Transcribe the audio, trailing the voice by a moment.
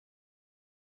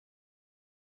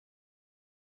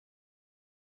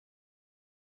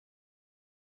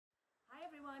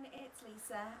everyone, it's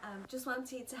Lisa. Just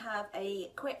wanted to have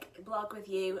a quick blog with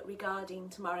you regarding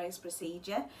tomorrow's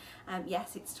procedure.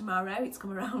 Yes, it's tomorrow, it's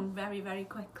come around very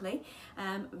quickly.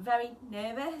 Very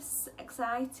nervous,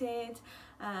 excited.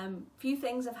 Few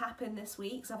things have happened this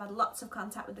week, so I've had lots of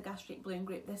contact with the Gastric Balloon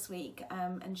group this week,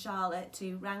 and Charlotte,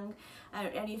 who rang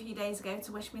only a few days ago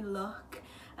to wish me luck,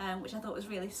 which I thought was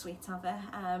really sweet of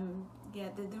her. Yeah,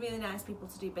 they're really nice people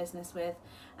to do business with,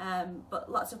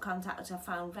 but lots of contact which I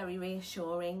found very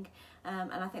reassuring,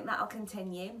 and I think that'll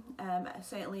continue,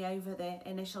 certainly over the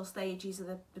initial stages of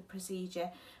the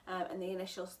procedure and the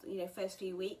initial first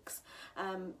few weeks.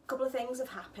 A couple of things have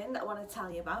happened that I want to tell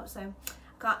you about. So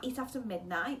I can't eat after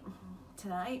midnight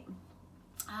tonight,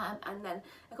 and then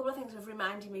a couple of things have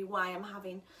reminded me why I'm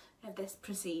having this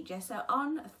procedure. So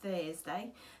on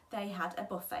Thursday they had a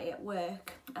buffet at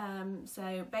work,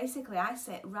 so basically I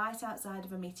sit right outside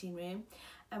of a meeting room,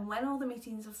 and when all the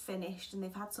meetings have finished and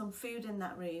they've had some food in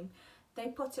that room, they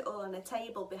put it all on a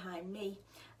table behind me.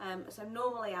 So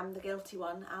normally I'm the guilty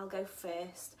one, I'll go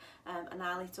first, and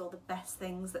I'll eat all the best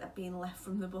things that have been left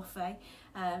from the buffet,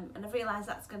 and I've realised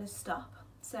that's going to stop.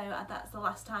 So that's the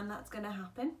last time that's going to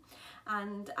happen.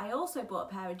 And I also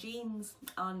bought a pair of jeans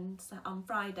on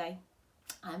Friday,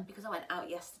 because I went out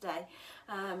yesterday,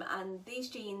 and these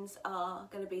jeans are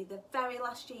going to be the very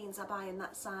last jeans I buy in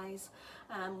that size,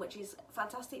 which is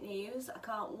fantastic news. I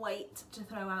can't wait to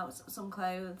throw out some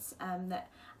clothes that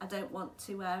I don't want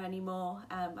to wear anymore.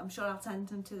 I'm sure I'll send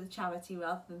them to the charity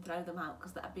rather than throw them out,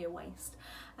 because that'd be a waste.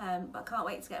 But I can't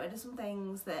wait to get rid of some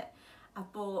things that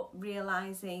I've bought,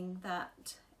 realising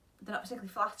that they're not particularly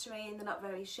flattering, they're not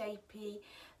very shapy,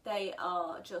 they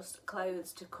are just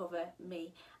clothes to cover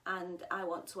me, and I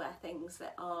want to wear things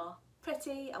that are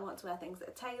pretty, I want to wear things that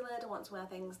are tailored, I want to wear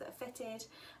things that are fitted,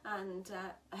 and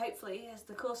hopefully as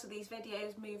the course of these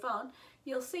videos move on,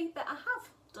 you'll see that I have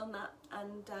done that,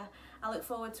 and I look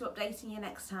forward to updating you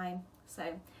next time.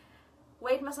 So,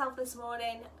 weighed myself this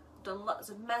morning, done lots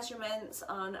of measurements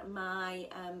on my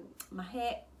my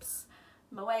hips,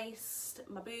 my waist,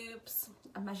 my boobs.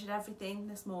 I measured everything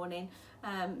this morning,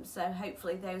 so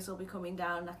hopefully those will be coming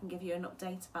down and I can give you an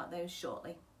update about those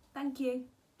shortly. Thank you,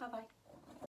 bye bye.